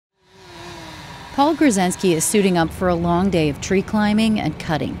Paul Grzenski is suiting up for a long day of tree climbing and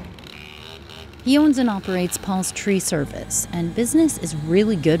cutting. He owns and operates Paul's Tree Service, and business is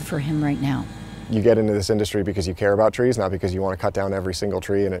really good for him right now. You get into this industry because you care about trees, not because you want to cut down every single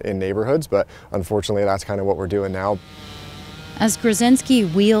tree in neighborhoods, but unfortunately that's kind of what we're doing now. As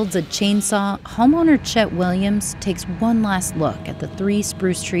Grzenski wields a chainsaw, homeowner Chet Williams takes one last look at the 3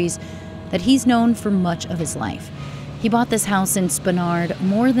 spruce trees that he's known for much of his life. He bought this house in Spenard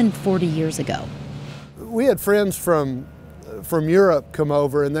more than 40 years ago. We had friends from Europe come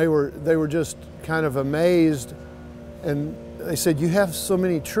over, and they were just kind of amazed, and they said, "You have so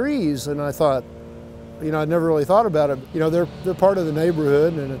many trees," and I thought, I never really thought about it. They're part of the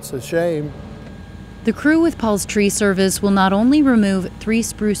neighborhood, and it's a shame. The crew with Paul's Tree Service will not only remove 3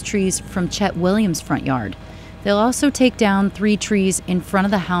 spruce trees from Chet Williams' front yard, they'll also take down 3 trees in front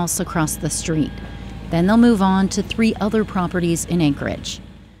of the house across the street. Then they'll move on to 3 other properties in Anchorage.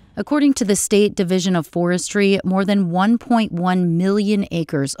 According to the State Division of Forestry, more than 1.1 million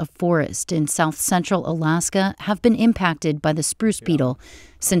acres of forest in south-central Alaska have been impacted by the spruce beetle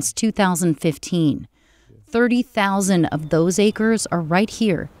since 2015. 30,000 of those acres are right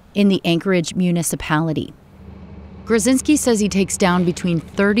here in the Anchorage municipality. Grzenski says he takes down between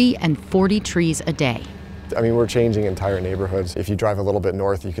 30 and 40 trees a day. I mean, we're changing entire neighborhoods. If you drive a little bit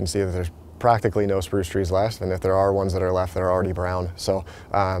north, you can see that there's practically no spruce trees left, and if there are ones that are left, they're already brown. So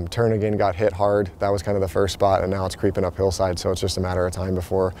Turnagain got hit hard. That was kind of the first spot, and now it's creeping up hillside, so it's just a matter of time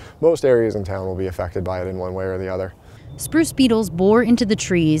before most areas in town will be affected by it in one way or the other. Spruce beetles bore into the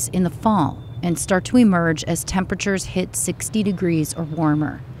trees in the fall and start to emerge as temperatures hit 60 degrees or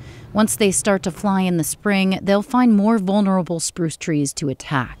warmer. Once they start to fly in the spring, they'll find more vulnerable spruce trees to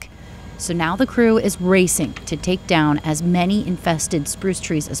attack. So now the crew is racing to take down as many infested spruce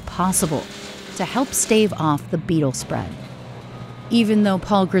trees as possible to help stave off the beetle spread. Even though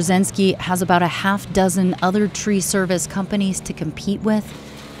Paul Grzenski has about a half dozen other tree service companies to compete with,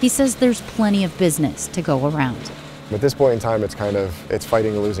 he says there's plenty of business to go around. At this point in time, it's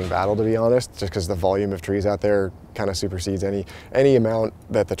fighting a losing battle, to be honest, just because the volume of trees out there kind of supersedes any amount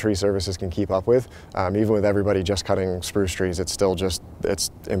that the tree services can keep up with. Even with everybody just cutting spruce trees,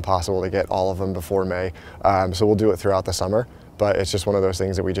 it's impossible to get all of them before May. So we'll do it throughout the summer, but it's just one of those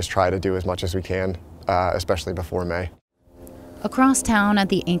things that we just try to do as much as we can, especially before May. Across town at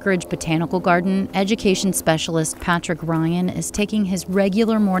the Anchorage Botanical Garden, education specialist Patrick Ryan is taking his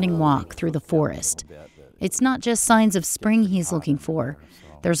regular morning walk through the forest. It's not just signs of spring he's looking for.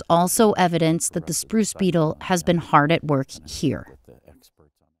 There's also evidence that the spruce beetle has been hard at work here.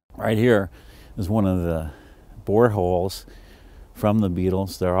 Right here is one of the boreholes from the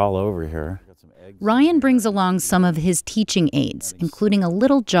beetles. They're all over here. Ryan brings along some of his teaching aids, including a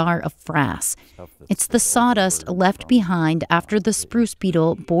little jar of frass. It's the sawdust left behind after the spruce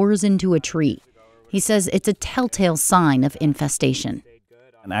beetle bores into a tree. He says it's a telltale sign of infestation.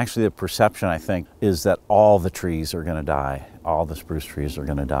 And actually the perception, I think, is that all the trees are going to die, all the spruce trees are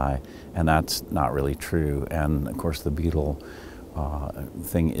going to die, and that's not really true. And of course the beetle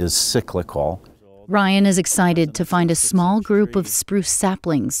thing is cyclical. Ryan is excited to find a small group of spruce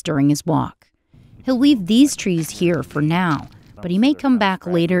saplings during his walk. He'll leave these trees here for now, but he may come back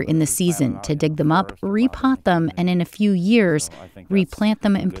later in the season to dig them up, repot them, and in a few years, replant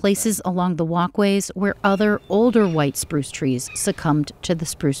them in places along the walkways where other older white spruce trees succumbed to the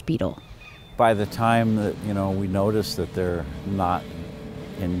spruce beetle. By the time that we notice that they're not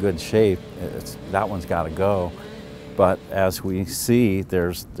in good shape, that one's got to go. But as we see,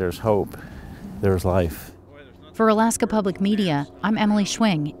 there's hope, there's life. For Alaska Public Media, I'm Emily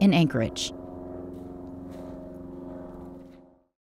Schwing in Anchorage.